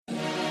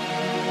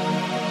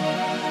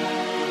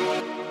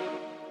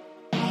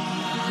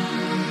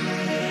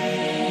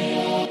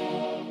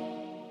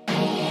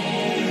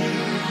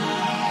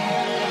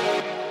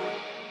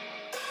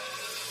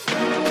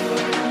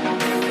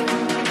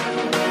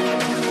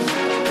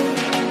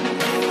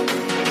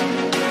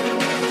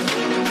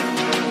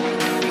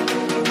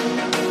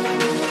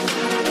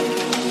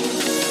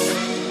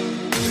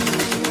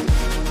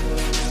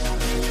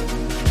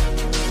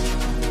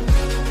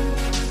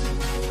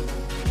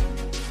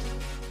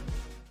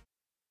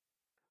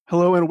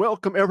Hello and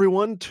welcome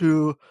everyone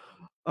to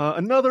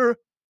another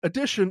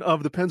edition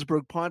of the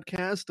Pennsburg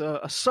Podcast,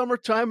 a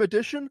summertime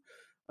edition,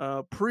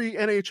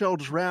 pre-NHL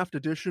draft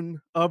edition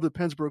of the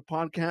Pennsburg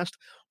Podcast.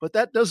 But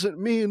that doesn't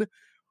mean,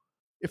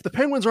 if the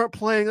Penguins aren't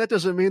playing, that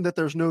doesn't mean that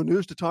there's no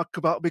news to talk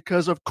about,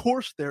 because of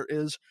course there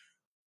is.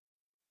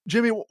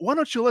 Jimmy, why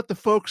don't you let the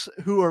folks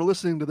who are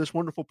listening to this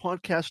wonderful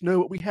podcast know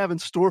what we have in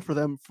store for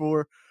them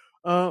for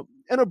an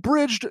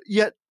abridged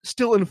yet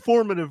still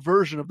informative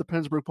version of the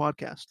Pennsburg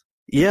Podcast?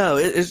 Yeah,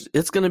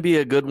 it's going to be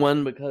a good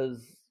one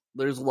because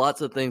there's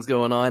lots of things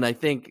going on. I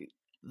think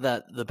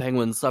that the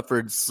Penguins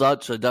suffered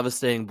such a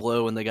devastating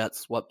blow when they got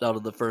swept out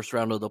of the first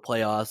round of the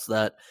playoffs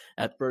that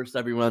at first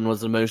everyone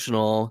was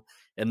emotional,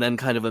 and then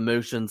kind of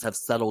emotions have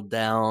settled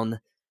down,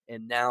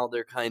 and now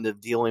they're kind of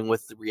dealing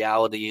with the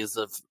realities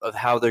of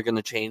how they're going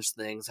to change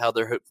things, how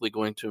they're hopefully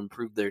going to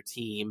improve their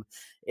team.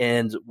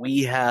 And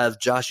we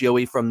have Josh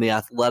Yohe from The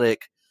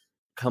Athletic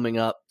coming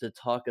up to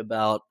talk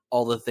about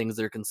all the things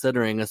they're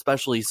considering,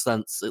 especially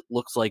since it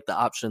looks like the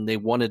option they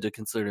wanted to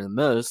consider the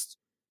most,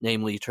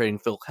 namely trading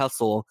Phil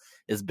Kessel,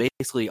 is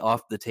basically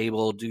off the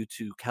table due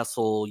to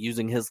Kessel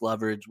using his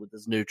leverage with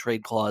his no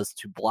trade clause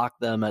to block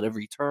them at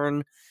every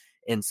turn.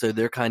 And so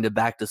they're kind of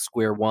back to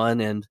square one.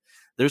 And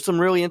there's some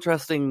really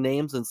interesting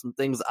names and some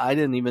things I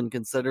didn't even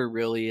consider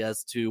really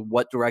as to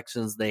what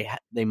directions they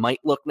might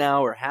look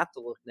now or have to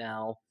look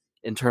now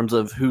in terms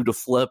of who to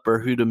flip or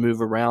who to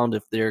move around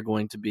if they're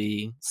going to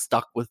be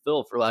stuck with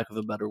Phil, for lack of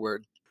a better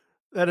word.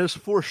 That is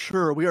for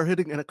sure. We are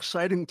hitting an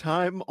exciting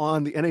time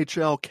on the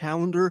NHL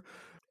calendar.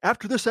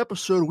 After this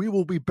episode, we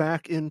will be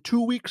back in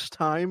 2 weeks'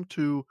 time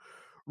to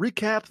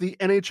recap the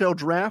NHL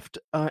draft,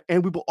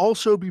 and we will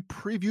also be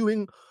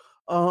previewing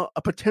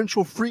a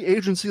potential free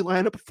agency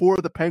lineup for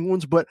the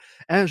Penguins. But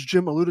as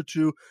Jim alluded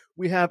to,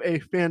 we have a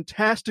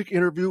fantastic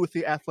interview with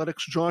the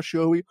Athletic's Josh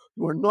Yohe.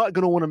 You are not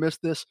going to want to miss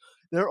this.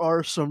 There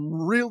are some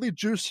really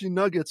juicy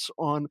nuggets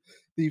on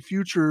the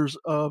futures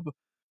of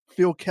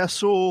Phil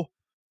Kessel,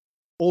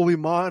 Olli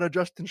Maatta,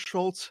 Justin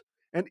Schultz,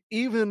 and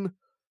even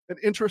an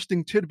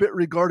interesting tidbit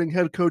regarding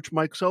head coach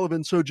Mike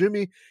Sullivan. So,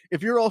 Jimmy,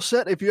 if you're all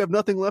set, if you have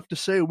nothing left to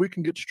say, we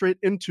can get straight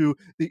into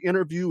the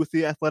interview with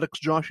the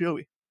Athletic's Josh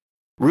Yohe.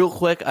 Real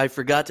quick, I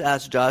forgot to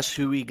ask Josh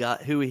who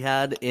he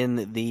had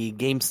in the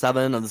Game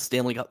 7 of the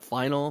Stanley Cup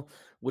Final,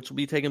 which will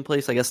be taking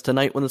place, I guess,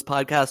 tonight when this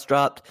podcast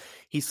dropped.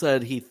 He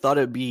said he thought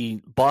it'd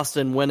be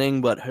Boston winning,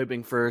 but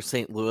hoping for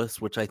St.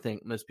 Louis, which I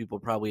think most people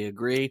probably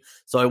agree.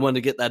 So I wanted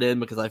to get that in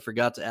because I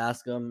forgot to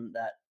ask him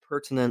that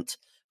pertinent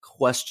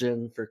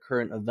question for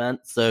current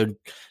event. So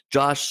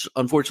Josh,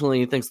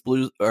 unfortunately, thinks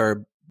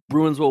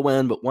Bruins will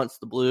win, but wants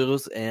the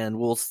Blues, and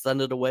we'll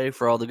send it away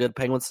for all the good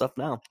Penguin stuff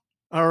now.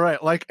 All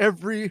right, like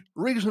every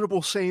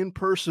reasonable, sane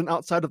person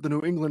outside of the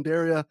New England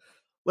area,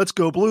 let's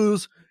go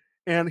Blues.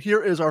 And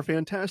here is our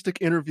fantastic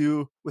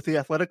interview with the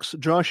Athletic's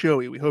Josh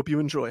Yohe. We hope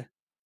you enjoy.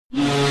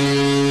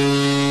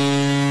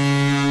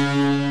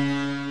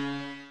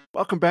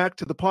 Welcome back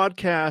to the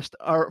podcast,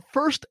 our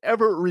first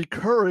ever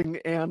recurring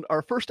and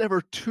our first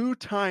ever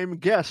two-time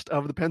guest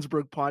of the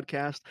Pennsburg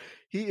Podcast.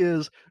 He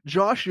is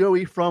Josh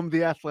Yohe from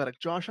The Athletic.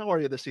 Josh, how are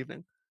you this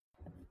evening?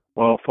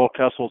 Well, Phil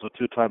Kessel's a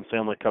two-time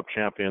Stanley Cup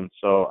champion,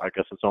 so I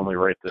guess it's only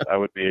right that I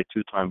would be a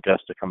two-time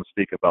guest to come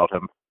speak about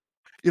him.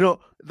 You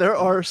know, there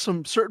are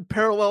some certain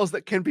parallels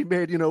that can be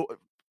made,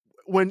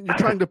 when you're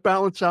trying to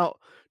balance out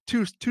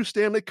two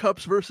Stanley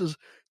Cups versus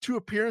two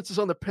appearances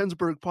on the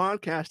Pennsburg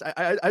Podcast.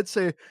 I'd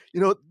say,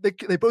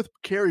 they both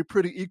carry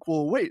pretty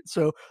equal weight.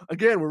 So,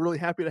 again, we're really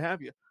happy to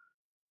have you.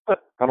 I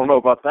don't know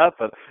about that,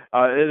 but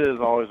it is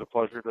always a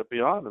pleasure to be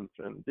on. And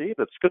indeed,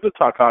 it's good to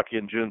talk hockey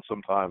in June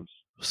sometimes.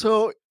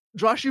 So,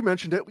 Josh, you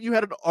mentioned it. You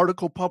had an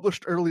article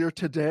published earlier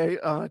today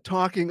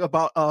talking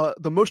about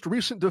the most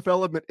recent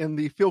development in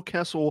the Phil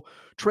Kessel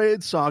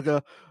trade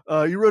saga.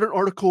 You wrote an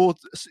article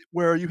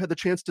where you had the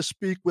chance to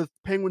speak with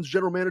Penguins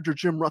general manager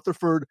Jim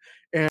Rutherford,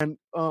 and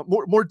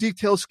more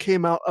details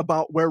came out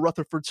about where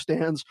Rutherford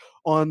stands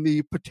on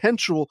the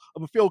potential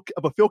of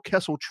a Phil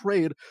Kessel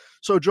trade.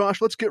 So,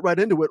 Josh, let's get right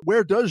into it.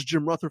 Where does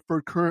Jim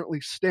Rutherford currently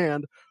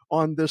stand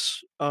on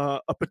this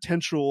a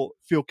potential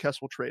Phil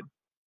Kessel trade?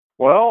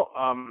 Well,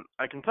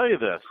 I can tell you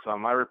this.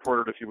 I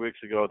reported a few weeks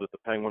ago that the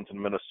Penguins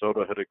in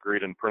Minnesota had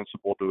agreed in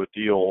principle to a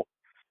deal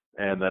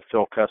and that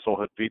Phil Kessel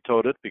had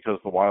vetoed it because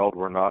the Wild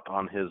were not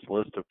on his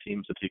list of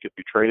teams that he could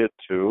be traded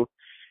to.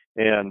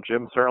 And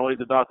Jim certainly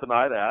did not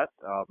deny that.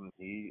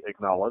 He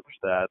acknowledged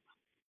that,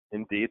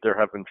 indeed, there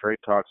have been trade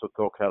talks with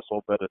Phil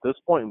Kessel, but at this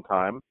point in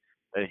time,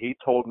 he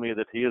told me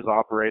that he is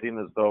operating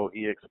as though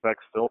he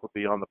expects Phil to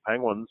be on the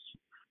Penguins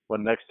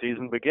when next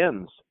season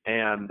begins.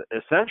 And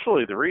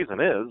essentially the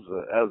reason is,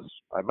 as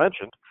I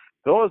mentioned,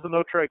 Phil has a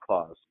no-trade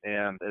clause,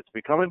 and it's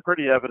becoming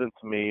pretty evident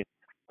to me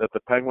that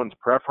the Penguins'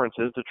 preference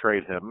is to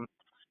trade him,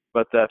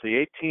 but that the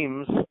 8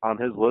 teams on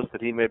his list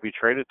that he may be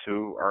traded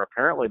to are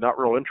apparently not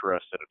real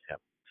interested in him.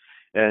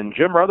 And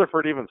Jim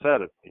Rutherford even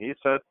said it. He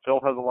said Phil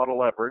has a lot of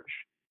leverage,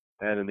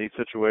 and in these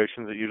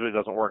situations it usually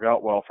doesn't work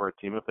out well for a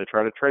team if they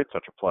try to trade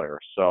such a player.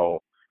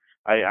 So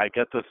I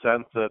get the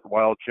sense that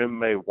while Jim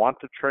may want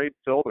to trade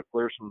Phil to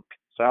clear some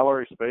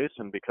salary space,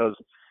 and because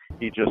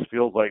he just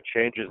feels like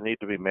changes need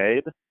to be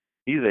made,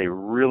 he's a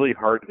really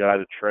hard guy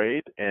to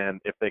trade. And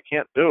if they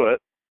can't do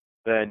it,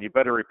 then you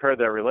better repair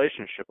that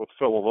relationship with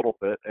Phil a little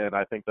bit. And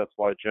I think that's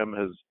why Jim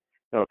has,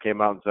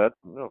 came out and said,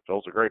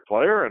 Phil's a great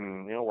player,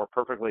 and we're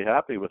perfectly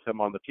happy with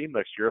him on the team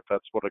next year if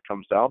that's what it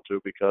comes down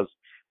to, because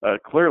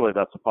clearly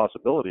that's a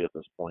possibility at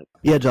this point.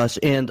 Yeah, Josh,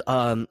 and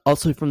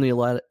also from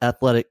the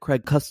Athletic,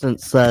 Craig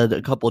Custance said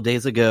a couple of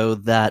days ago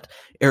that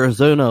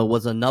Arizona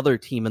was another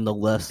team in the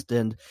list,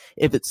 and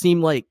if it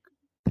seemed like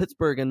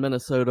Pittsburgh and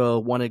Minnesota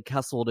wanted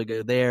Kessel to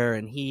go there,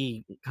 and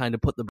he kind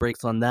of put the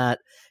brakes on that,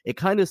 it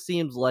kind of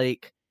seems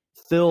like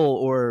Phil,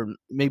 or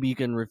maybe you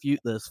can refute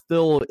this,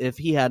 Phil, if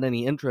he had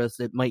any interest,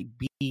 it might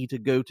be to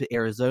go to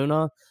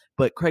Arizona.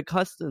 But Craig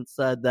Custance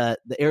said that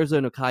the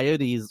Arizona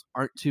Coyotes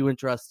aren't too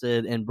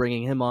interested in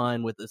bringing him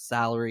on with his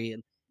salary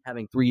and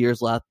having 3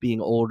 years left,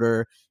 being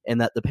older, and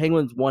that the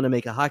Penguins want to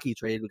make a hockey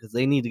trade because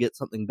they need to get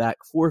something back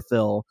for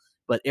Phil.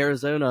 But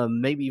Arizona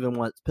maybe even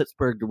wants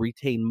Pittsburgh to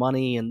retain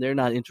money, and they're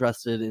not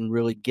interested in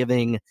really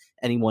giving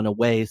anyone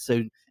away.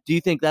 So do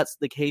you think that's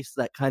the case,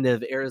 that kind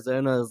of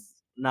Arizona's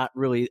not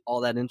really all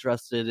that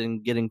interested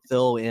in getting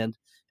Phil, and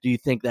do you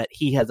think that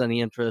he has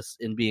any interest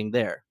in being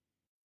there?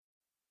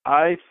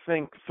 I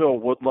think Phil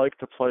would like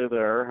to play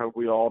there.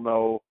 We all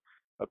know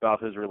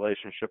about his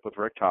relationship with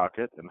Rick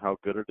Tocchet and how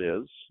good it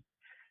is.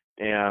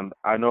 And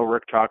I know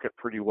Rick Tocchet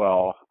pretty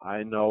well.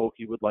 I know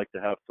he would like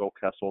to have Phil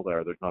Kessel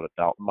there. There's not a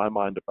doubt in my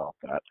mind about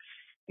that.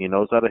 He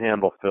knows how to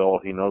handle Phil.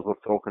 He knows what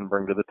Phil can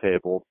bring to the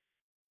table.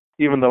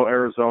 Even though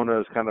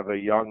Arizona is kind of a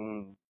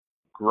young,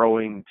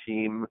 growing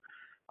team,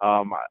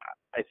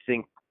 I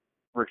think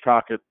Rick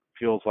Tocchet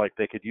feels like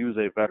they could use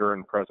a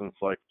veteran presence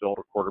like Phil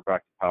to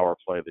quarterback the power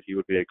play, that he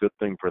would be a good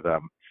thing for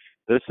them.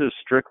 This is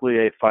strictly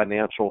a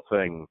financial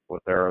thing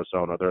with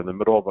Arizona. They're in the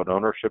middle of an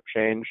ownership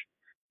change.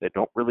 They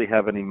don't really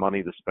have any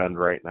money to spend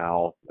right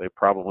now. They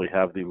probably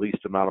have the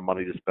least amount of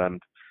money to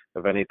spend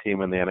of any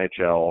team in the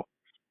NHL.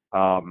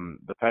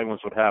 The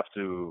Penguins would have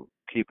to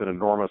keep an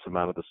enormous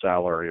amount of the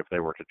salary if they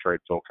were to trade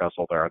Phil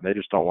Kessel there, and they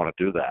just don't want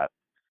to do that.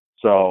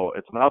 So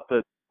it's not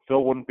that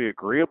Phil wouldn't be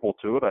agreeable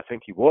to it. I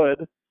think he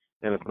would.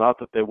 And it's not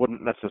that they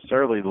wouldn't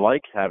necessarily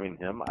like having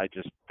him. I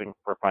just think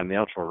for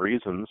financial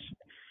reasons,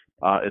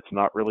 it's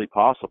not really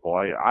possible.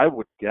 I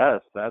would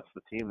guess that's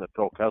the team that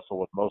Phil Kessel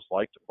would most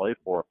like to play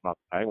for, if not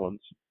the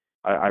Penguins.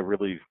 I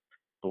really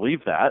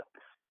believe that.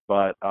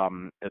 But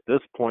at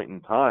this point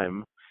in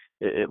time,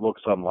 it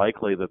looks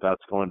unlikely that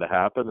that's going to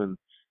happen. And,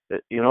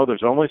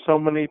 there's only so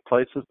many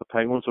places the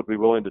Penguins would be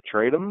willing to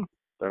trade him.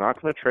 They're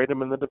not going to trade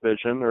him in the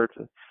division or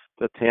to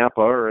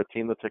Tampa or a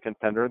team that's a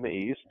contender in the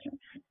East.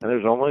 And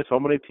there's only so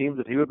many teams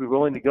that he would be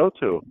willing to go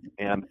to.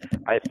 And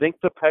I think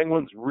the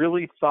Penguins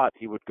really thought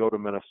he would go to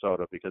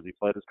Minnesota because he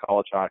played his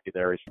college hockey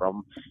there. He's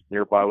from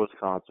nearby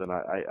Wisconsin.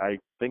 I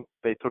think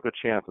they took a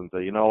chance and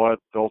said, you know what,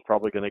 Phil's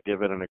probably going to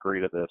give it and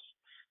agree to this.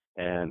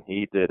 And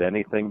he did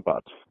anything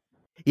but.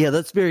 Yeah,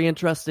 that's very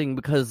interesting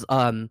because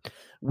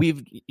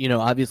we've,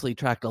 obviously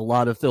tracked a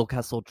lot of Phil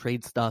Kessel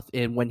trade stuff.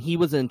 And when he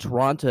was in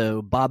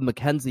Toronto, Bob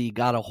McKenzie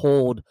got a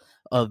hold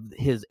of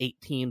his 8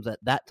 teams at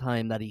that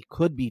time that he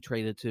could be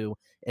traded to,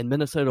 and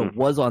Minnesota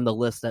was on the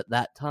list at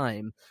that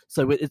time.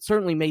 So it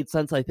certainly made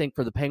sense, I think,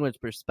 for the Penguins'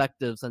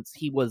 perspective, since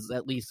he was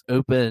at least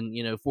open,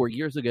 4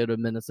 years ago to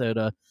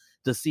Minnesota,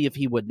 to see if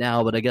he would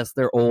now. But I guess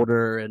they're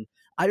older, and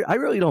I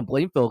really don't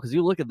blame Phil, because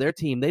you look at their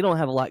team, they don't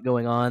have a lot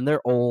going on.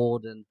 They're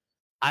old, and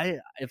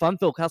if I'm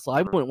Phil Kessel,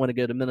 I wouldn't want to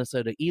go to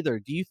Minnesota either.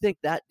 Do you think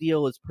that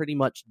deal is pretty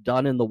much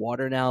done in the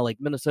water now? Like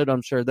Minnesota,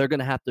 I'm sure they're going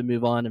to have to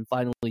move on and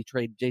finally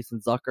trade Jason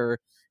Zucker,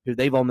 who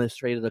they've almost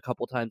traded a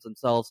couple times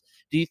themselves.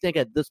 Do you think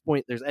at this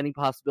point there's any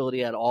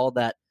possibility at all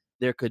that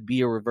there could be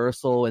a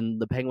reversal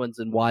and the Penguins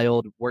and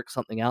Wild work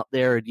something out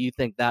there? Or do you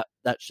think that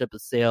ship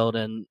has sailed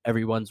and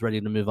everyone's ready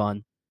to move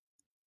on?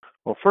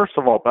 Well, first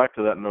of all, back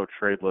to that no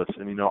trade list.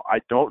 And, I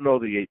don't know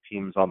the 8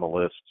 teams on the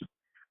list,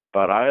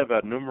 but I have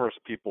had numerous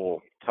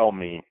people tell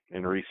me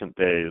in recent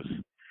days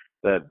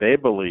that they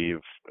believe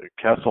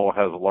Kessel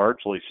has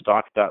largely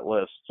stocked that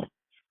list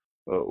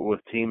with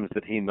teams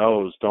that he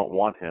knows don't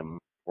want him,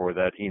 or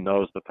that he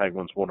knows the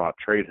Penguins will not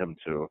trade him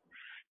to,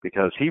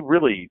 because he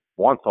really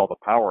wants all the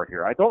power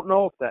here. I don't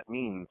know if that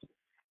means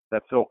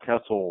that Phil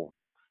Kessel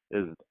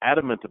is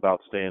adamant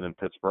about staying in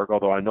Pittsburgh,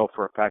 although I know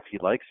for a fact he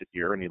likes it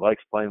here and he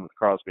likes playing with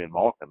Crosby and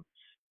Malkin,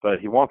 but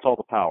he wants all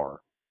the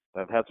power.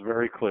 That's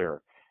very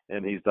clear.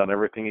 And he's done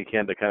everything he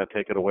can to kind of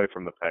take it away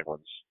from the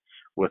Penguins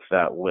with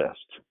that list.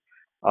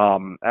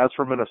 As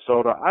for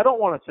Minnesota, I don't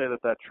want to say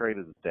that trade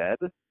is dead.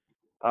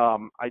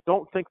 I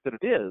don't think that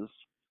it is.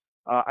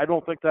 I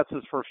don't think that's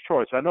his first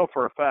choice. I know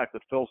for a fact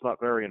that Phil's not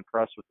very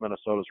impressed with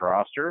Minnesota's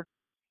roster,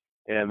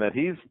 and that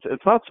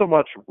it's not so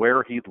much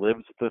where he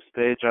lives at this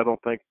stage. I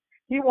don't think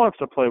he wants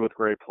to play with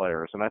great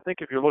players. And I think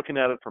if you're looking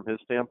at it from his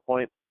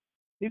standpoint,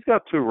 he's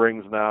got 2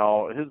 rings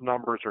now. His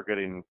numbers are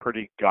getting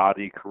pretty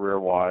gaudy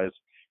career-wise.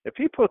 If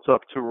he puts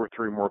up 2 or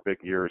 3 more big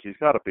years, he's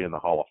got to be in the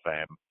Hall of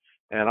Fame.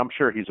 And I'm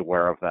sure he's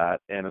aware of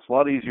that. And it's a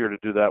lot easier to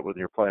do that when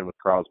you're playing with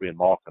Crosby and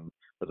Malkin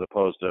as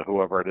opposed to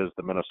whoever it is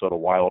the Minnesota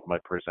Wild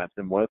might present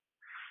him with.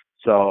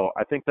 So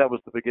I think that was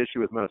the big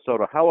issue with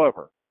Minnesota.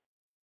 However,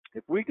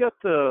 if we get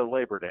to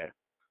Labor Day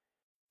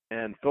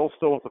and Phil's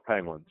still with the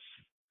Penguins,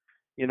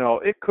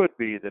 it could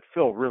be that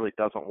Phil really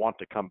doesn't want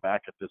to come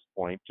back at this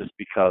point just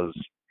because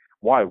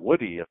why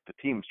would he if the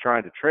team's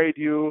trying to trade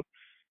you?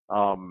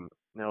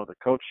 The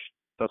coach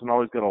doesn't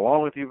always get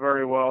along with you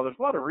very well. There's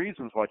a lot of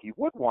reasons why he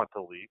would want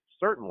to leave,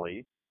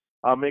 certainly.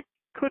 It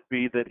could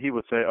be that he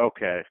would say,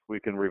 okay, we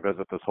can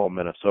revisit this whole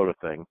Minnesota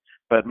thing,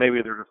 but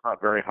maybe they're just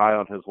not very high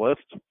on his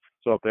list.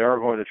 So if they are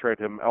going to trade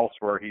him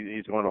elsewhere,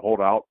 he's going to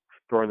hold out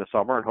during the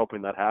summer and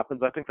hoping that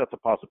happens. I think that's a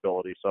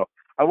possibility. So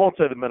I won't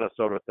say the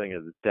Minnesota thing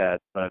is dead,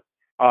 but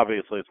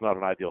obviously it's not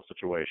an ideal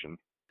situation.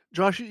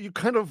 Josh, you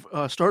kind of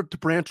started to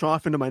branch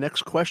off into my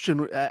next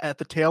question at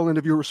the tail end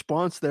of your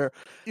response there.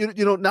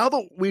 Now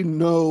that we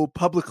know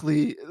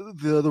publicly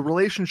the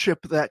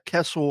relationship that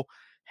Kessel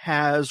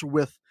has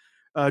with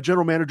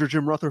General Manager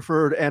Jim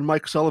Rutherford and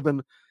Mike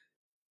Sullivan,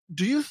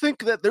 do you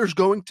think that there's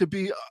going to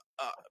be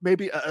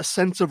maybe a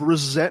sense of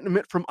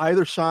resentment from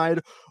either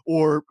side,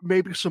 or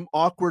maybe some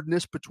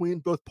awkwardness between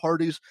both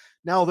parties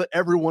now that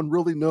everyone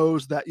really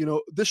knows that,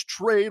 this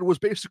trade was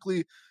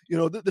basically,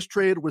 this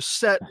trade was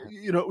set,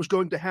 it was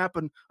going to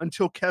happen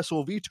until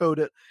Kessel vetoed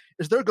it.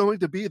 Is there going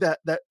to be that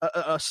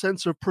a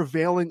sense of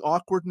prevailing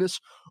awkwardness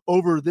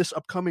over this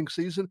upcoming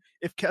season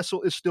if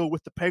Kessel is still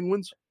with the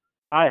Penguins?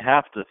 I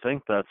have to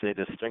think that's a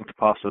distinct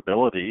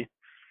possibility.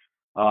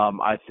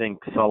 I think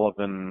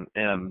Sullivan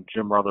and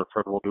Jim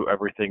Rutherford will do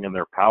everything in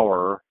their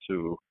power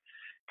to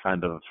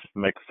kind of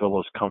make Phil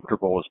as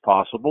comfortable as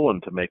possible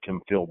and to make him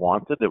feel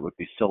wanted. It would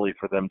be silly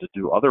for them to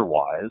do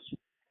otherwise.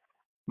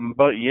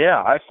 But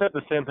yeah, I said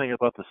the same thing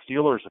about the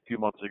Steelers a few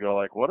months ago.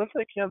 Like, what if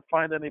they can't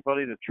find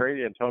anybody to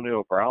trade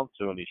Antonio Brown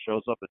to and he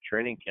shows up at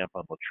training camp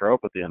on Latrobe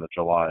at the end of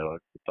July?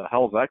 Like, what the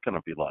hell is that going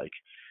to be like?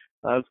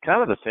 It's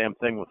kind of the same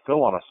thing with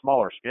Phil on a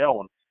smaller scale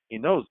when he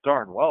knows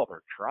darn well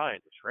they're trying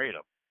to trade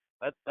him.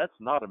 That's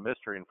not a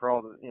mystery. And for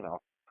all the,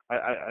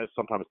 I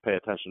sometimes pay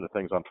attention to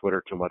things on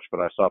Twitter too much, but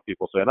I saw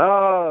people saying,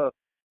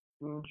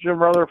 Jim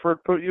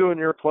Rutherford put you in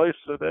your place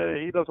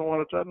today. He doesn't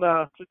want to.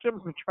 Nah,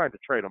 Jim's been trying to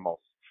trade him all,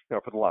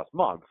 for the last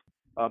month.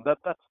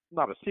 That's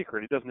not a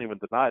secret. He doesn't even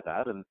deny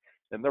that. And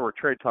there were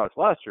trade talks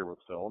last year with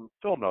Phil, and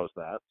Phil knows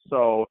that.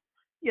 So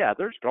yeah,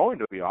 there's going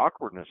to be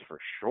awkwardness for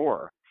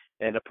sure.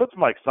 And it puts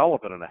Mike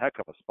Sullivan in a heck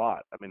of a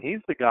spot. I mean,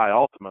 he's the guy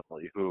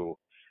ultimately who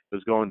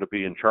is going to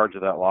be in charge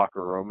of that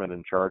locker room and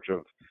in charge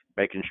of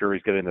making sure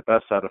he's getting the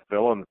best out of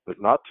Phil, and there's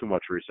not too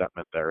much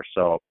resentment there.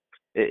 So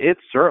it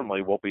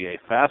certainly will be a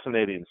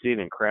fascinating scene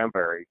in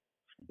Cranberry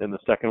in the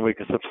second week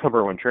of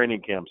September when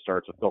training camp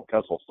starts with Phil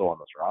Kessel still on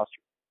this roster.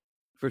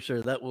 For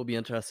sure, that will be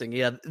interesting.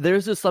 Yeah,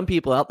 there's just some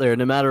people out there,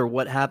 no matter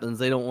what happens,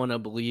 they don't want to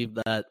believe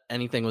that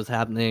anything was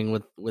happening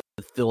with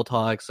Phil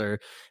talks, and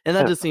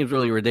that just seems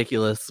really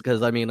ridiculous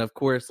because, I mean, of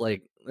course,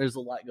 like, there's a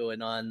lot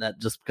going on that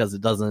just because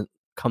it doesn't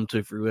come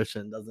to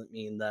fruition doesn't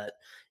mean that,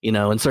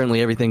 and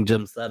certainly everything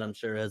Jim said, I'm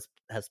sure has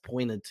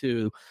pointed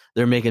to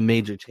they're making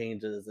major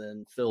changes,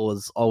 and Phil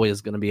is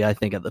always going to be, I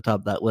think, at the top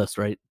of that list,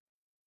 right?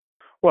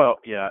 Well,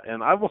 yeah,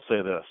 and I will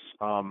say this,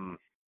 and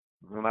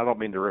I don't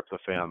mean to rip the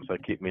fans, they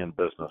keep me in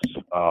business.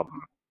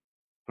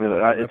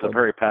 It's a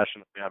very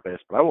passionate fan base,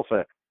 but I will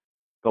say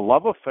the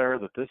love affair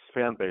that this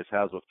fan base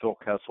has with Phil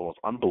Kessel is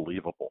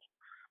unbelievable.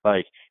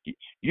 Like,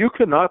 you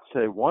cannot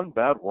say one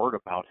bad word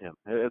about him.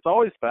 It's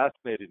always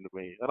fascinating to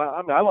me. And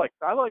I like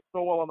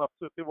Phil well enough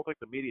too. People think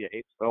the media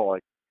hates Phil.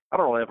 Like, I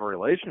don't really have a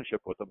relationship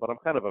with him, but I'm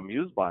kind of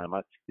amused by him.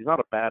 He's not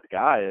a bad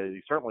guy.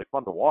 He's certainly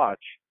fun to watch.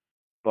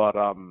 But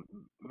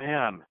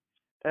man,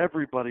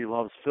 everybody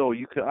loves Phil.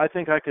 I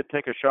think I could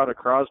take a shot at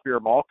Crosby or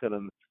Malkin,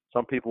 and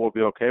some people will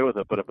be okay with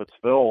it. But if it's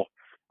Phil,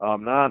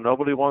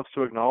 nobody wants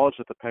to acknowledge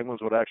that the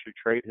Penguins would actually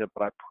trade him.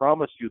 But I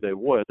promise you they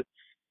would.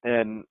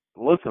 And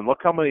listen, look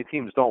how many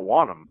teams don't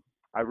want him.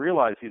 I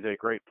realize he's a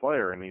great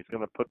player and he's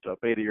going to put up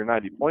 80 or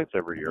 90 points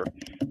every year.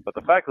 But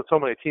the fact that so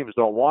many teams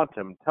don't want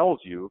him tells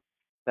you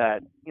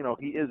that,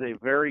 he is a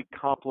very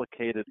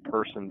complicated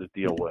person to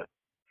deal with.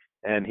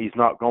 And he's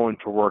not going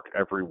to work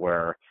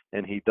everywhere.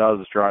 And he does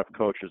drive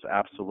coaches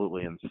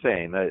absolutely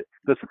insane.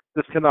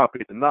 This cannot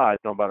be denied,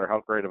 no matter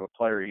how great of a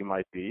player he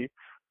might be,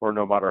 or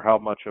no matter how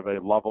much of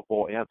a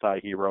lovable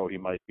anti-hero he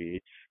might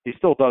be. He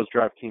still does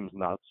drive teams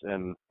nuts,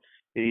 and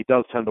he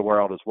does tend to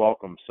wear out his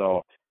welcome.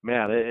 So,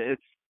 man,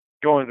 it's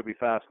going to be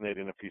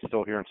fascinating if he's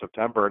still here in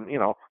September. And,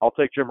 I'll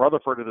take Jim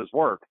Rutherford at his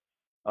word.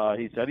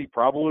 He said he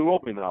probably will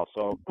be now.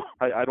 So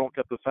I don't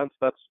get the sense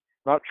that's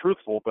not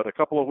truthful. But a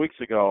couple of weeks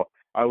ago,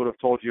 I would have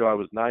told you I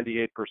was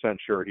 98%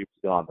 sure he was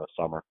gone this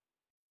summer.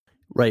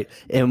 Right.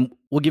 And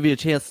we'll give you a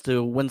chance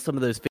to win some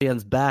of those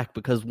fans back,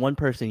 because one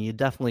person you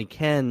definitely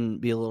can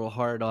be a little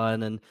hard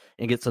on and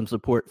get some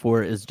support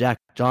for is Jack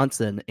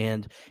Johnson.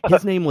 And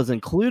his name was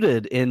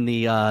included in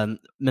the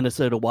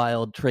Minnesota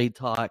Wild trade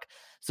talk.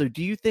 So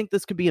do you think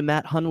this could be a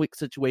Matt Hunwick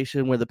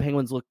situation where the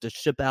Penguins look to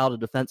ship out a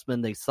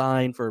defenseman they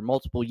signed for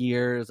multiple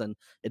years and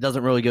it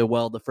doesn't really go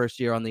well the first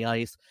year on the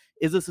ice?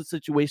 Is this a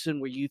situation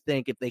where you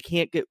think if they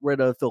can't get rid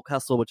of Phil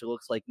Kessel, which it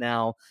looks like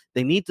now,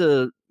 they need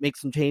to make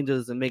some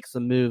changes and make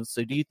some moves?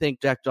 So do you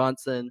think Jack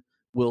Johnson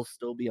will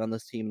still be on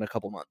this team in a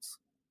couple months?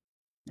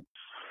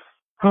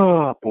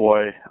 Oh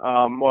boy.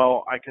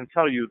 Well, I can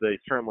tell you they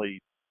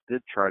certainly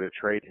did try to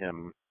trade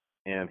him,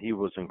 and he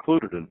was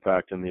included, in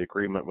fact, in the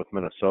agreement with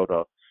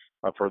Minnesota.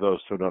 For those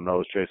who don't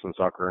know, Jason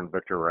Zucker and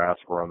Victor Rask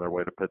were on their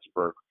way to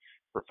Pittsburgh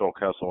for Phil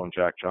Kessel and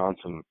Jack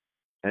Johnson.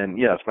 And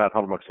yes, Matt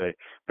Hunwick's a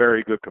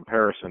very good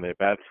comparison. A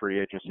bad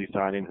free agency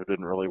signing who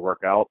didn't really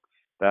work out,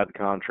 bad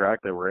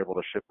contract. They were able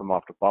to ship him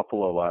off to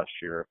Buffalo last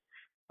year.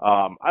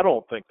 I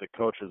don't think the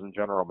coaches and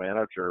general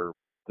manager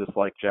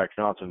dislike Jack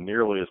Johnson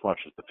nearly as much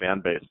as the fan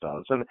base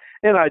does.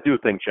 And I do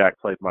think Jack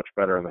played much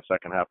better in the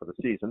second half of the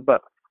season, but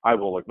I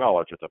will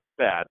acknowledge it's a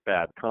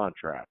bad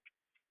contract,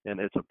 and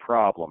it's a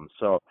problem.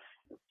 So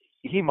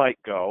he might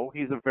go.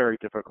 He's a very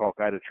difficult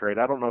guy to trade.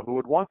 I don't know who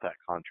would want that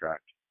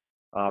contract.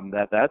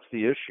 That's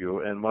the issue.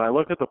 And when I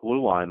look at the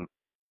blue line,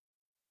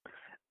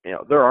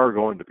 there are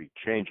going to be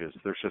changes.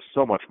 There's just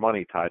so much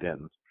money tied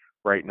in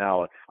right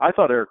now. I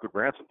thought Eric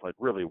Goodbranson played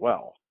really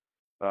well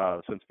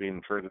since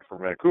being traded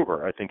from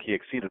Vancouver. I think he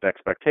exceeded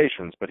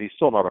expectations, but he's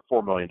still not a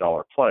 $4 million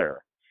player.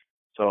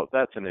 So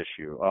that's an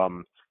issue.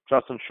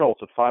 Justin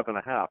Schultz at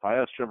 $5.5. I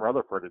asked Jim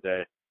Rutherford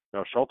today,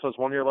 Schultz has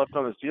 1 year left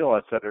on his deal.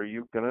 I said, are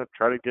you going to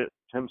try to get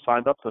him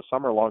signed up this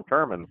summer long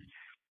term? And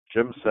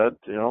Jim said,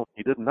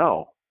 he didn't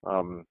know.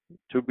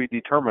 To be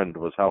determined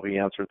was how he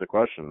answered the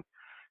question.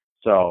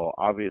 So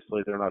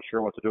obviously they're not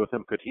sure what to do with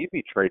him. Could he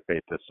be trade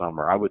bait this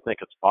summer? I would think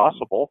it's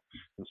possible.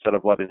 Instead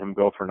of letting him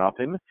go for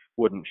nothing,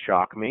 wouldn't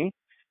shock me.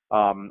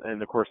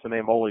 And of course the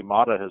name Olli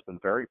Maatta has been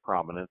very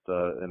prominent,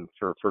 and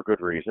for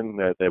good reason.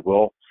 They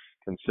will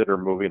consider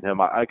moving him.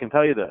 I can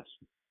tell you this: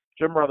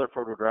 Jim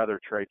Rutherford would rather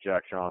trade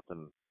Jack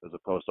Johnson as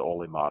opposed to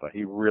Olli Maatta.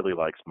 He really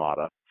likes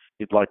Maatta.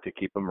 He'd like to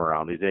keep him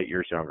around. He's 8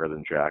 years younger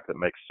than Jack. That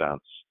makes sense.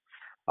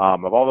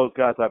 Of all those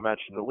guys I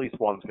mentioned, at least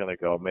one's going to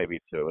go, maybe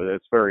two.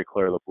 It's very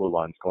clear the blue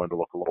line's going to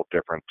look a little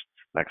different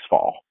next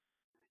fall.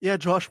 Yeah,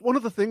 Josh, one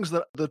of the things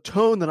that the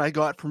tone that I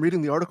got from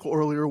reading the article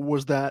earlier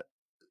was that,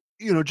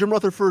 Jim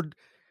Rutherford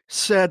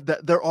said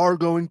that there are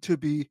going to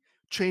be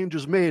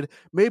changes made,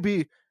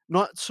 maybe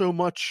not so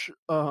much,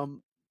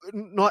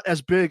 not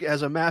as big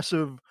as a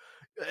massive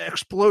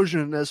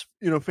explosion as,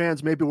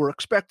 fans maybe were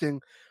expecting,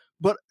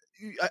 but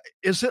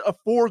is it a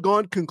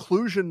foregone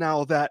conclusion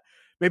now that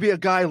maybe a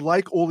guy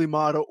like Olli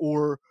Maatta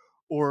or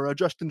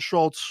Justin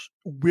Schultz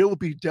will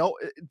be dealt?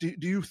 Do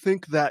you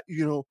think that,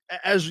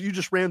 as you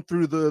just ran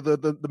through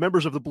the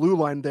members of the blue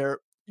line there,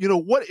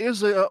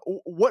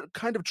 what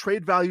kind of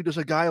trade value does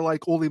a guy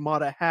like Olli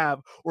Maatta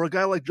have, or a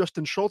guy like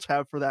Justin Schultz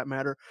have for that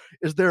matter?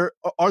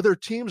 Are there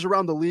teams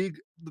around the league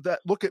that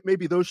look at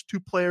maybe those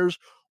two players,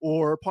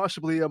 or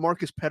possibly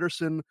Marcus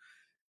Pettersson,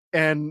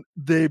 and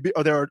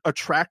they're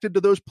attracted to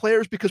those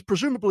players? Because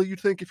presumably you'd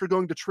think if you're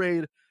going to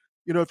trade,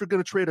 if you're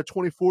going to trade a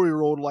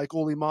 24-year-old like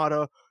Olli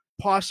Maatta,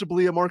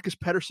 possibly a Marcus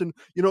Pettersson,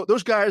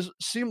 those guys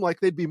seem like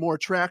they'd be more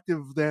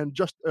attractive than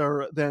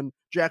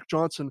Jack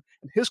Johnson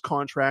and his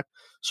contract.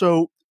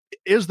 So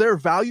is there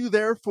value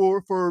there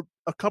for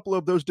a couple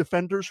of those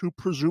defenders who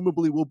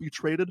presumably will be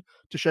traded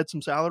to shed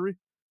some salary?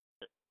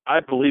 I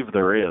believe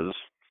there is,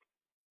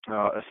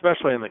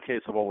 especially in the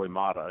case of Olli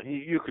Maatta.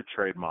 You could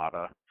trade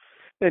Maatta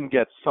and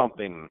get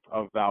something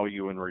of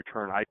value in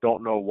return. I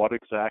don't know what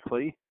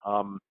exactly.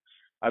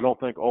 I don't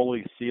think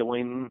Olli's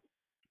ceiling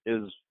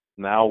is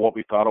now what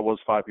we thought it was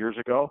 5 years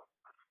ago.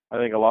 I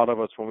think a lot of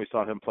us, when we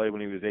saw him play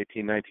when he was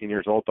 18, 19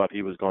 years old, thought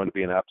he was going to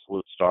be an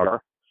absolute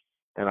star.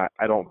 And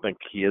I don't think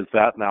he is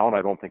that now, and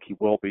I don't think he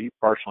will be,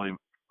 partially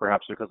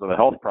perhaps because of the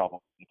health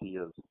problems he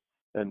has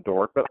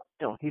endured. But,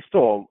 he's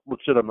still a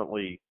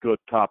legitimately good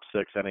top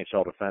six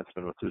NHL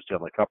defenseman with 2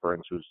 Stanley Cup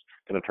rings, who's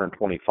going to turn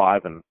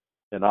 25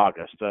 in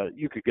August.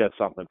 You could get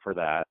something for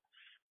that.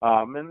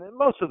 And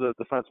most of the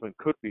defensemen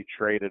could be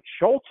traded.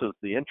 Schultz is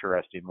the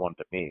interesting one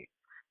to me.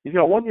 He's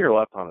got 1 year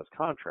left on his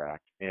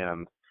contract,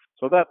 and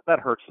so that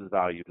hurts his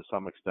value to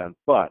some extent.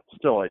 But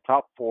still, a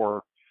top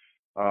 4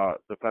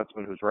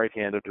 defenseman who's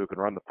right-handed, who can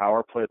run the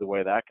power play the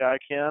way that guy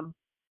can,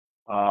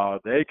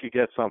 they could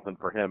get something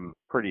for him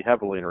pretty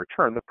heavily in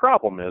return. The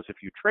problem is, if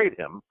you trade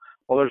him,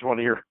 well, there's one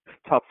of your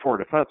top 4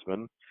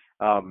 defensemen,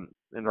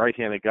 and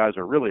right-handed guys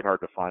are really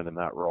hard to find in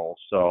that role.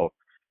 So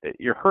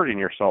you're hurting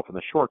yourself in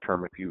the short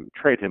term if you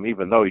trade him,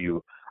 even though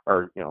you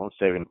are,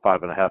 saving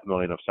 $5.5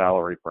 million of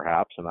salary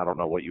perhaps, and I don't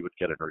know what you would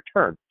get in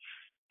return.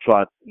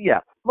 But yeah,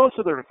 most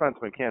of their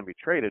defensemen can be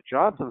traded.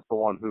 Johnson's the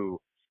one who,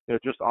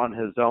 just on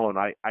his own,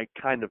 I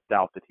kind of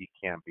doubt that he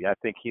can be. I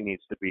think he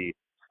needs to be,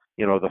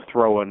 the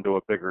throw into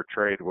a bigger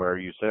trade where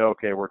you say,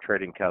 okay, we're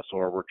trading Kessel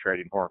or we're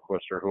trading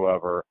Hornquist or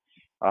whoever,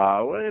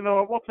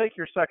 well, we'll take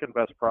your second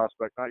best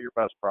prospect, not your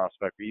best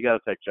prospect, but you got to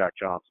take Jack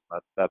Johnson.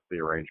 That's the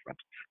arrangement.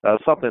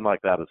 Something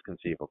like that is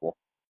conceivable.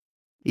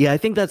 Yeah, I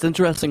think that's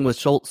interesting with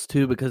Schultz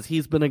too, because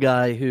he's been a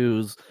guy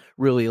who's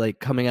really like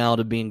coming out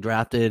of being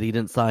drafted. He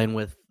didn't sign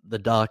with the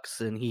Ducks,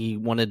 and he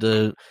wanted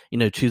to,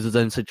 choose his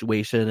own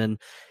situation. And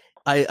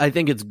I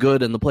think it's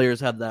good, and the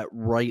players have that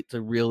right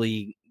to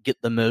really get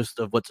the most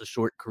of what's a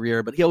short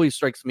career. But he always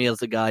strikes me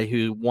as a guy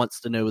who wants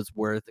to know his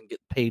worth and get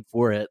paid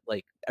for it,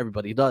 like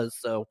everybody does.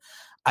 So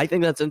I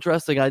think that's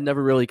interesting. I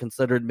never really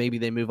considered maybe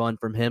they move on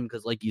from him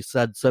because, like you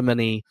said, so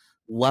many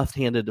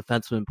left-handed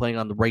defensemen playing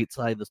on the right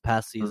side this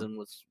past season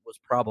was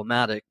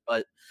problematic.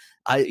 But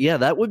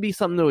that would be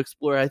something to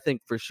explore, I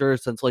think, for sure.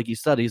 Since, like you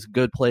said, he's a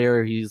good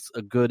player, he's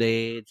a good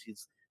age,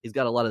 he's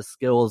got a lot of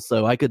skills.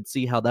 So I could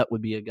see how that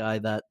would be a guy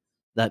that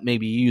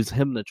maybe use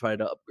him to try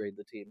to upgrade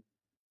the team.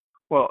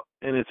 Well,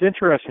 and it's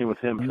interesting with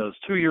him because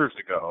 2 years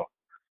ago,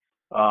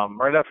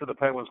 right after the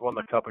Penguins won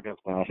the Cup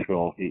against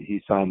Nashville,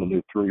 he signed the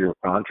new 3-year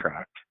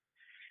contract.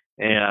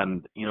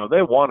 And,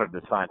 they wanted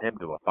to sign him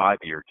to a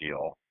 5-year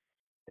deal.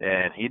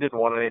 And he didn't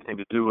want anything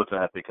to do with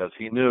that because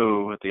he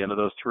knew at the end of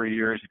those 3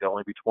 years he'd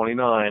only be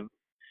 29,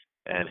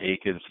 and he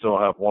could still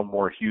have one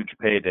more huge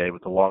payday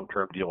with a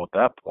long-term deal at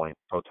that point,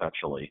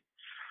 potentially.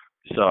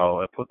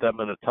 So it put them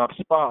in a tough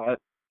spot.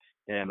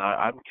 And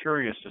I'm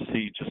curious to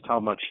see just how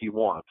much he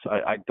wants.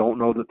 I don't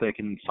know that they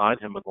can sign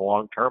him in the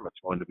long term. It's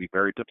going to be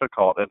very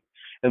difficult.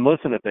 And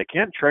listen, if they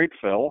can't trade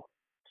Phil,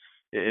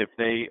 if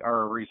they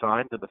are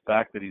resigned to the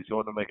fact that he's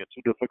going to make it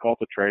too difficult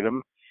to trade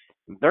him,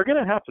 they're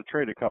going to have to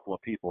trade a couple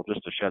of people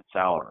just to shed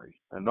salary.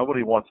 And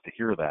nobody wants to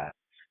hear that.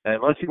 And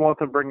unless you want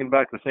them bringing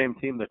back the same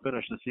team they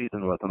finished the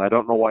season with, and I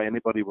don't know why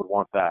anybody would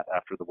want that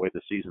after the way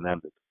the season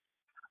ended.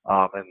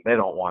 And they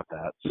don't want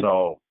that.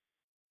 So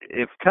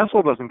if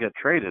Kessel doesn't get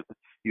traded,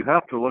 you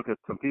have to look at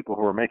some people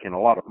who are making a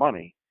lot of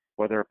money,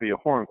 whether it be a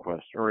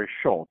Hornquist or a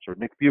Schultz or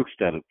Nick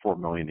Bjugstad at $4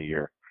 million a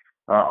year.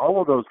 All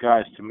of those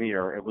guys, to me,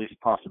 are at least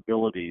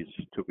possibilities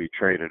to be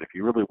traded if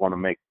you really want to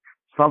make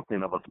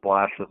something of a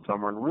splash this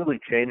summer and really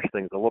change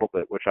things a little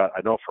bit, which I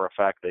know for a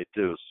fact they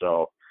do.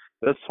 So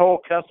this whole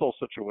Kessel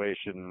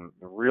situation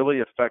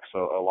really affects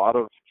a lot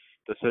of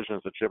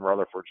decisions that Jim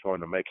Rutherford's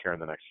going to make here in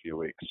the next few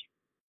weeks.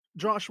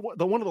 Josh,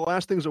 one of the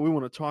last things that we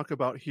want to talk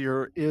about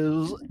here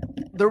is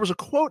there was a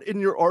quote in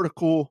your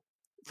article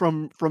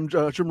from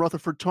Jim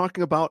Rutherford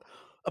talking about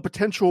a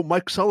potential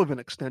Mike Sullivan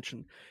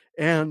extension.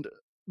 And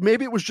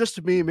maybe it was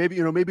just me, maybe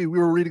we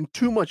were reading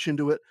too much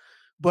into it,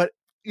 but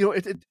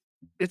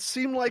it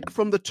seemed like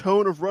from the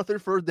tone of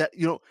Rutherford that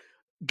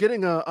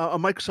getting a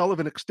Mike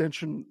Sullivan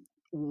extension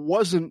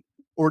wasn't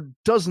or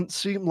doesn't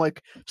seem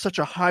like such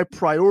a high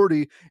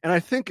priority. And I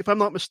think, if I'm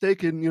not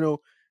mistaken,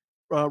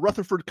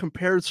 Rutherford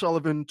compared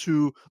Sullivan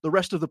to the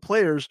rest of the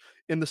players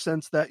in the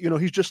sense that,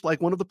 he's just like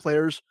one of the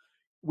players.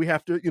 We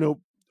have to,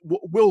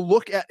 we'll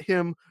look at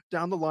him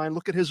down the line,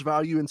 look at his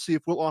value and see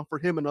if we'll offer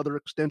him another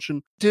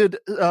extension. Did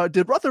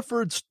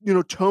Rutherford's,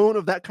 tone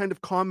of that kind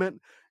of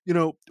comment,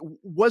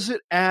 was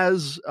it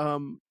as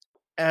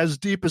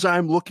deep as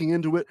I'm looking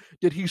into it?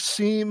 Did he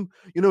seem,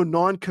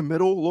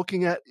 non-committal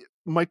looking at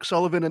Mike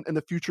Sullivan and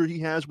the future he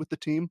has with the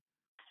team?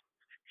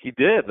 He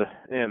did,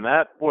 and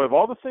that, boy, of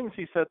all the things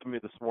he said to me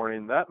this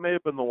morning, that may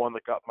have been the one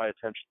that got my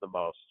attention the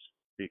most,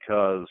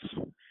 because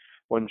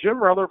when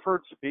Jim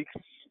Rutherford speaks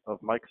of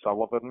Mike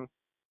Sullivan,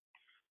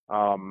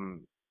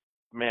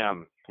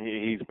 man,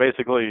 he's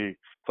basically,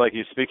 it's like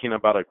he's speaking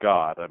about a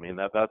god. I mean,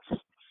 that's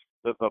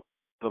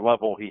the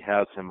level he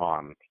has him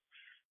on.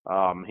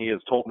 He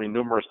has told me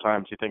numerous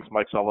times he thinks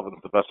Mike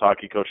Sullivan's the best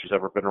hockey coach he's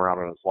ever been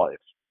around in his life.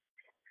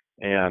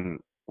 And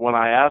when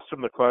I asked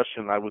him the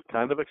question, I was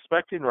kind of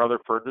expecting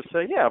Rutherford to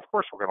say, yeah, of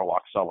course we're going to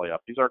lock Sully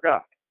up. He's our guy.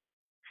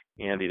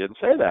 And he didn't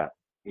say that.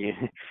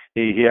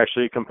 He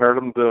actually compared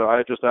him to,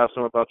 I just asked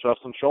him about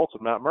Justin Schultz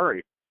and Matt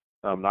Murray,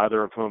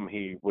 neither of whom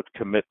he would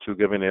commit to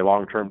giving a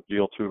long-term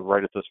deal to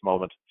right at this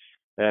moment.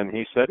 And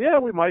he said, yeah,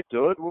 we might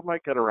do it. We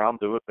might get around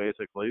to it,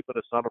 basically, but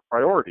it's not a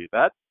priority.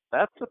 That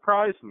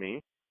surprised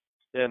me.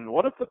 And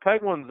what if the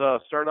Penguins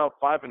start out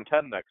 5-10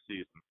 next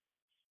season?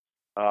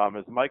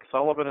 Is Mike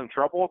Sullivan in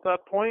trouble at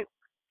that point?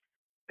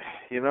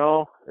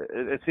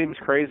 It seems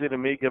crazy to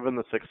me given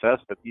the success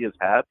that he has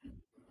had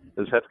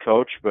as head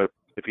coach. But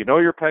if you know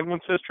your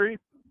Penguins history,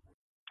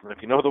 and if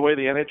you know the way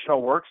the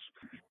NHL works,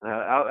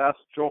 ask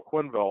Joel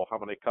Quenneville how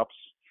many cups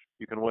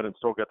you can win and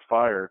still get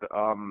fired.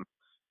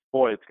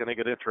 Boy, it's going to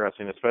get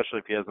interesting, especially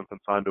if he hasn't been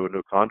signed to a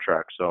new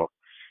contract. So,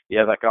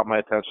 yeah, that got my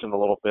attention a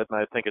little bit, and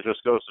I think it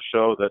just goes to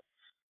show that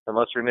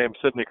unless you're named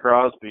Sidney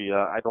Crosby,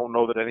 I don't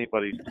know that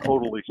anybody's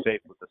totally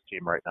safe with this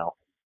team right now.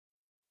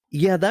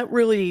 Yeah, that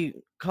really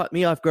caught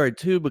me off guard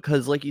too,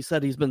 because like you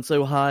said, he's been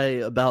so high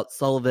about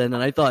Sullivan,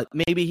 and I thought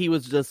maybe he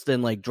was just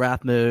in like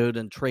draft mode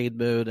and trade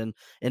mode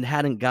and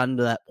hadn't gotten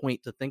to that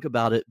point to think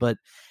about it. But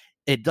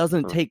it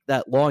doesn't take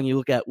that long. You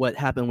look at what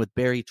happened with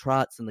Barry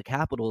Trotz and the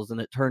Capitals,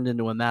 and it turned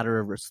into a matter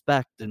of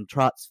respect. And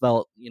Trotz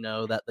felt,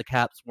 that the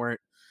Caps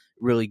weren't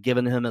really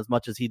giving him as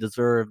much as he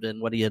deserved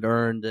and what he had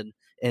earned. And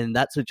in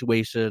that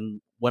situation,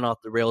 went off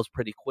the rails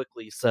pretty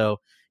quickly. So,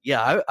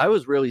 yeah, I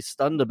was really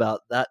stunned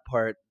about that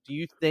part. Do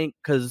you think,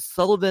 because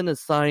Sullivan is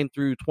signed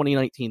through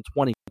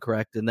 2019-20,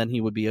 correct? And then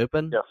he would be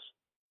open? Yes.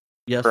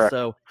 Yes, Correct.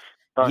 so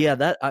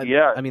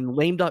Yeah. I mean,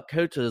 lame duck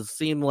coaches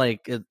seem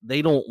like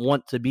they don't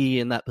want to be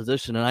in that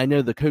position, and I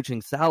know the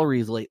coaching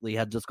salaries lately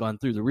had just gone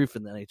through the roof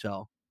in the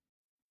NHL.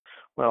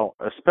 Well,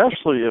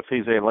 especially if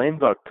he's a lame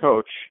duck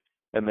coach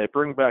and they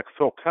bring back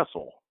Phil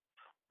Kessel,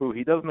 who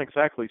he doesn't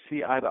exactly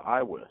see eye to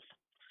eye with.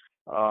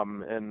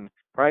 And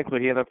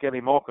frankly, he and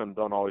Evgeny Malkin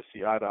don't always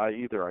see eye to eye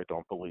either, I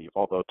don't believe,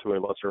 although to a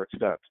lesser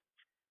extent.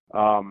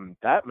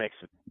 That makes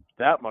it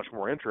that much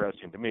more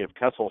interesting to me if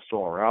Kessel's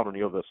still around and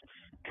you have this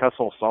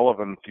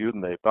Kessel-Sullivan feud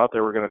and they thought they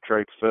were going to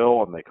trade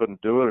Phil and they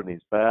couldn't do it and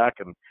he's back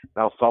and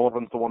now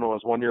Sullivan's the one who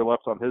has 1 year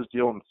left on his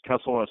deal and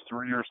Kessel has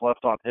 3 years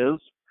left on his.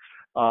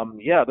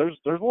 Yeah, there's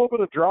a little bit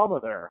of drama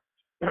there.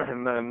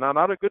 And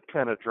not a good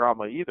kind of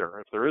drama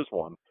either, if there is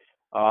one.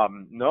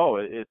 No,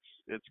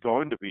 it's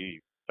going to be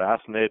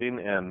fascinating,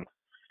 and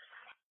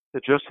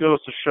it just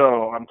goes to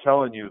show, I'm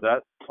telling you,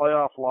 that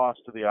playoff loss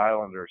to the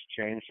Islanders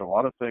changed a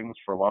lot of things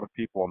for a lot of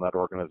people in that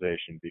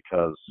organization,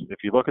 because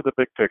if you look at the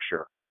big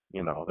picture,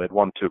 they'd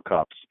won 2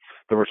 cups.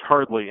 There was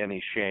hardly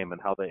any shame in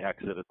how they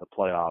exited the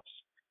playoffs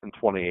in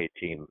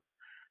 2018,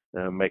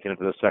 making it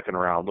to the second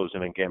round,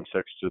 losing in Game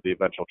 6 to the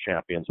eventual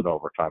champions in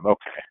overtime.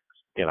 Okay,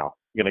 you're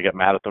going to get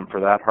mad at them for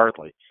that?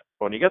 Hardly.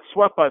 But when you get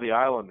swept by the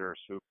Islanders,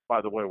 who,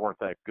 by the way, weren't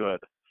that good,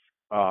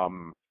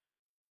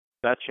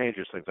 that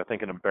changes things. I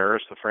think it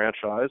embarrassed the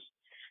franchise,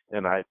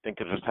 and I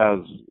think it just has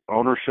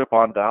ownership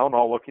on down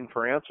all looking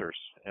for answers.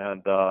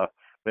 And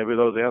maybe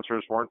those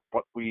answers weren't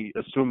what we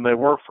assumed they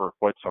were for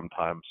quite some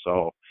time.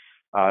 So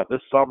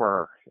this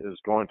summer is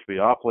going to be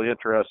awfully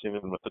interesting,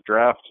 and with the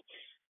draft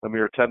a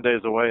mere 10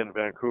 days away in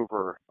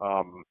Vancouver,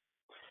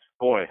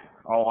 boy,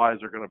 all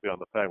eyes are going to be on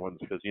the Penguins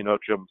because Jim's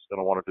going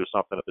to want to do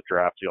something at the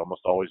draft. He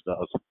almost always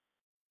does.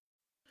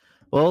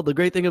 Well, the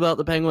great thing about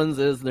the Penguins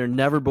is they're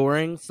never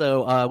boring.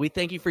 So we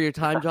thank you for your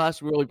time,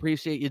 Josh. We really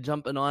appreciate you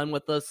jumping on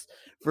with us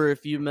for a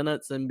few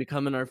minutes and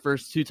becoming our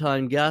first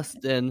 2-time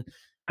guest, and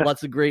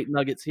lots of great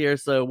nuggets here.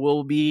 So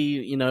we'll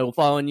be,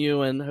 following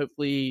you and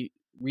hopefully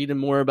reading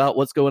more about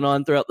what's going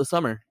on throughout the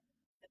summer.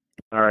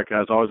 All right,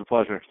 guys. Always a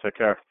pleasure. Take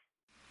care.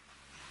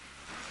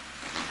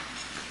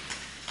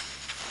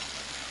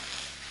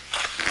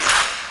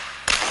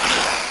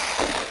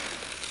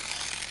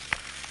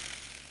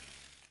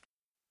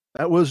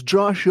 That was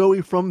Josh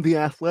Yohe from The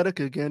Athletic.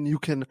 Again, you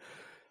can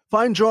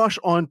find Josh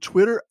on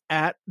Twitter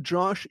at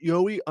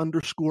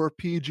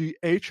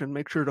JoshYohe_PGH, and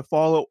make sure to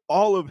follow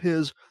all of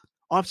his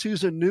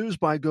offseason news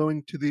by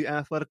going to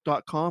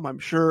theathletic.com. I'm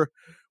sure,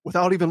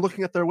 without even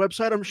looking at their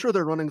website, I'm sure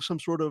they're running some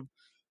sort of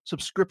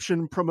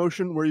subscription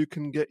promotion where you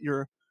can get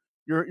your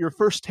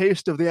first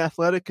taste of The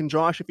Athletic. And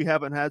Josh, if you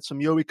haven't had some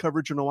Yohe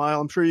coverage in a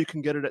while, I'm sure you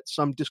can get it at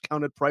some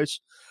discounted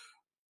price.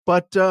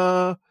 But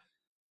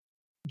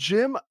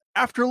Jim,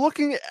 after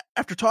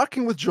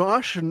talking with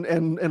Josh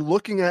and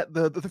looking at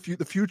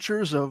the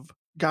futures of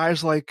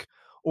guys like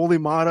Olli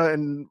Maatta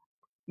and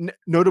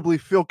notably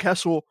Phil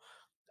Kessel,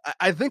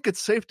 I think it's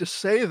safe to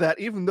say that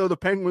even though the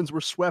Penguins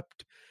were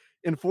swept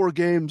in 4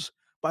 games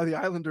by the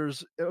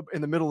Islanders in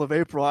the middle of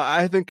April,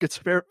 I think it's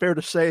fair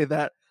to say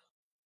that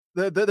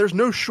there's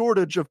no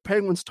shortage of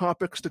Penguins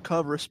topics to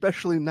cover,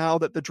 especially now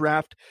that the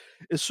draft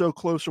is so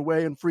close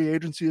away and free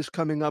agency is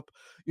coming up.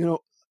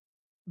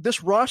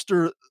 This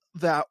roster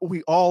that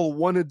we all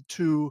wanted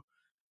to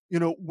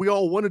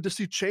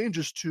see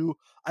changes to,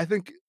 I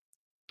think,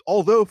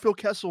 although Phil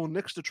Kessel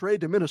nixed a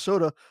trade to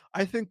Minnesota,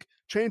 I think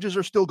changes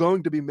are still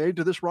going to be made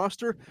to this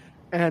roster.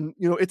 And,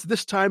 it's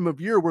this time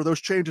of year where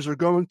those changes are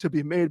going to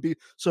be made.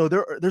 So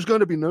there's going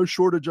to be no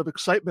shortage of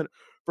excitement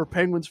for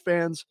Penguins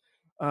fans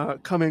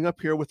coming up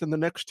here within the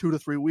next 2 to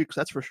 3 weeks.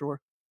 That's for sure.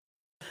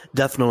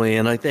 Definitely,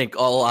 and I think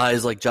all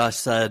eyes, like Josh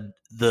said,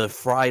 the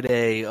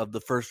Friday of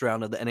the first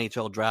round of the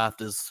NHL draft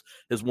is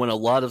when a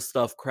lot of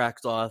stuff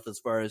cracks off as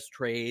far as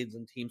trades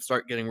and teams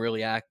start getting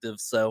really active.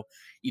 So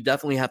you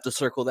definitely have to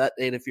circle that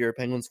date if you're a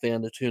Penguins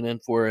fan to tune in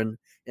for and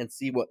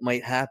see what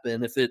might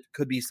happen. If it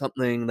could be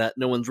something that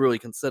no one's really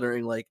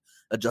considering, like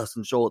a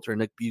Justin Schultz or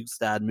Nick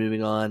Bjugstad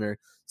moving on, or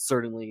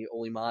certainly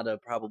Olli Maatta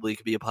probably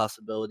could be a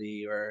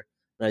possibility, or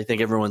I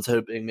think everyone's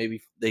hoping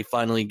maybe they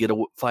finally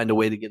find a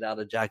way to get out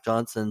of Jack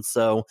Johnson.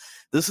 So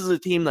this is a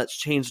team that's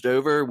changed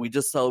over. We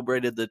just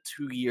celebrated the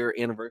 2-year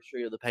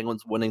anniversary of the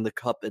Penguins winning the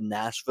Cup in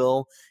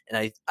Nashville,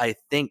 and I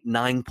think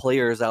 9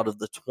 players out of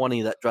the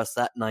 20 that dressed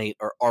that night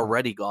are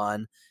already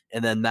gone,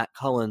 and then Matt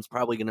Cullen's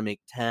probably going to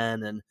make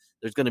 10, and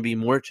there's going to be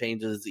more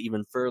changes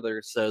even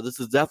further. So this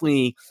is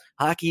definitely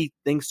hockey.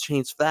 Things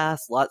change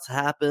fast. Lots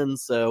happen.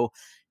 So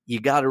you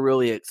got to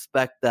really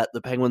expect that the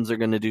Penguins are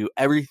going to do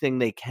everything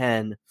they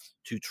can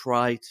to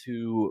try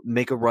to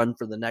make a run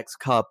for the next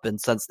cup.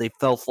 And since they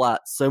fell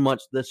flat so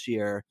much this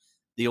year,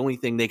 the only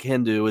thing they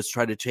can do is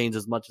try to change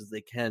as much as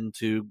they can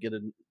to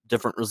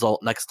different result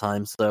next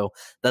time. So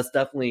that's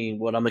definitely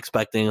what I'm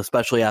expecting,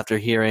 especially after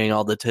hearing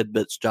all the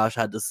tidbits Josh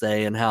had to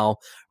say and how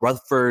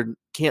Rutherford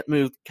can't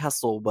move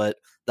Kessel, but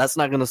that's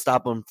not going to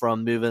stop him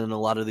from moving a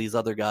lot of these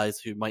other guys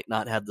who might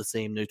not have the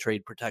same no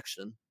trade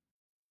protection.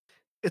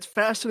 It's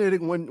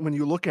fascinating when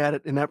you look at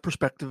it in that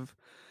perspective,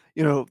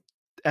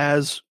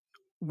 as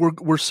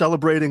we're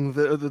celebrating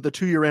the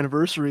 2-year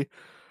anniversary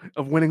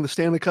of winning the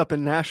Stanley Cup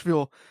in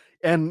Nashville.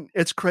 And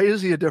it's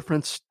crazy a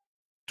difference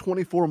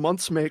 24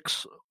 months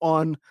makes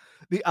on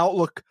the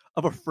outlook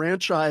of a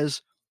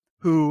franchise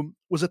who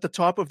was at the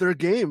top of their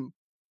game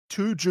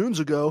 2 Junes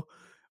ago,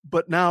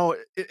 but now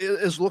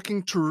is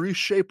looking to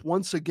reshape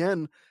once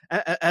again.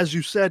 As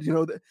you said,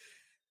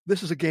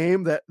 this is a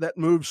game that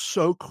moves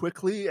so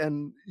quickly,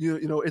 and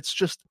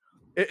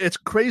it's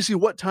crazy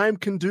what time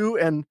can do.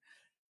 And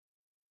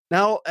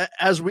now,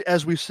 as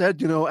we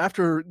said,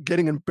 after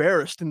getting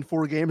embarrassed in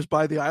 4 games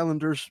by the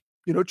Islanders,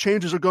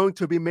 changes are going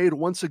to be made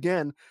once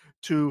again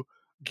to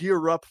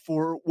gear up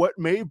for what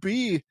may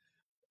be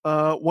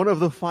one of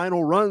the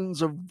final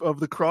runs of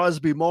the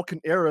Crosby-Malkin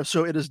era.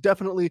 So it is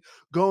definitely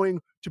going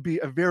to be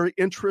a very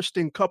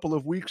interesting couple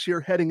of weeks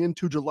here heading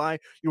into July.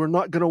 You are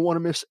not going to want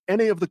to miss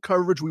any of the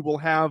coverage we will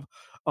have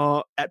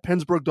at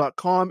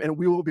Pennsburg.com, and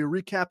we will be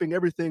recapping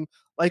everything.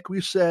 Like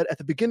we said at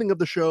the beginning of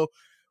the show,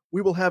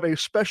 we will have a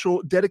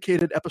special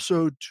dedicated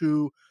episode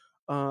to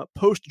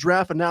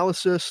post-draft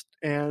analysis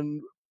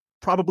and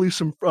probably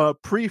some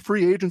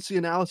pre-free agency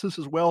analysis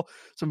as well.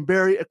 Some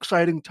very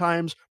exciting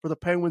times for the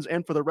Penguins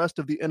and for the rest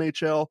of the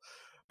NHL.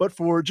 But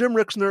for Jim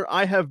Rixner,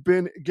 I have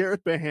been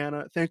Garrett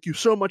Behana. Thank you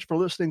so much for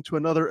listening to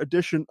another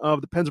edition of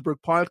the Pennsburg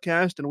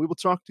Podcast, and we will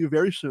talk to you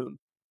very soon.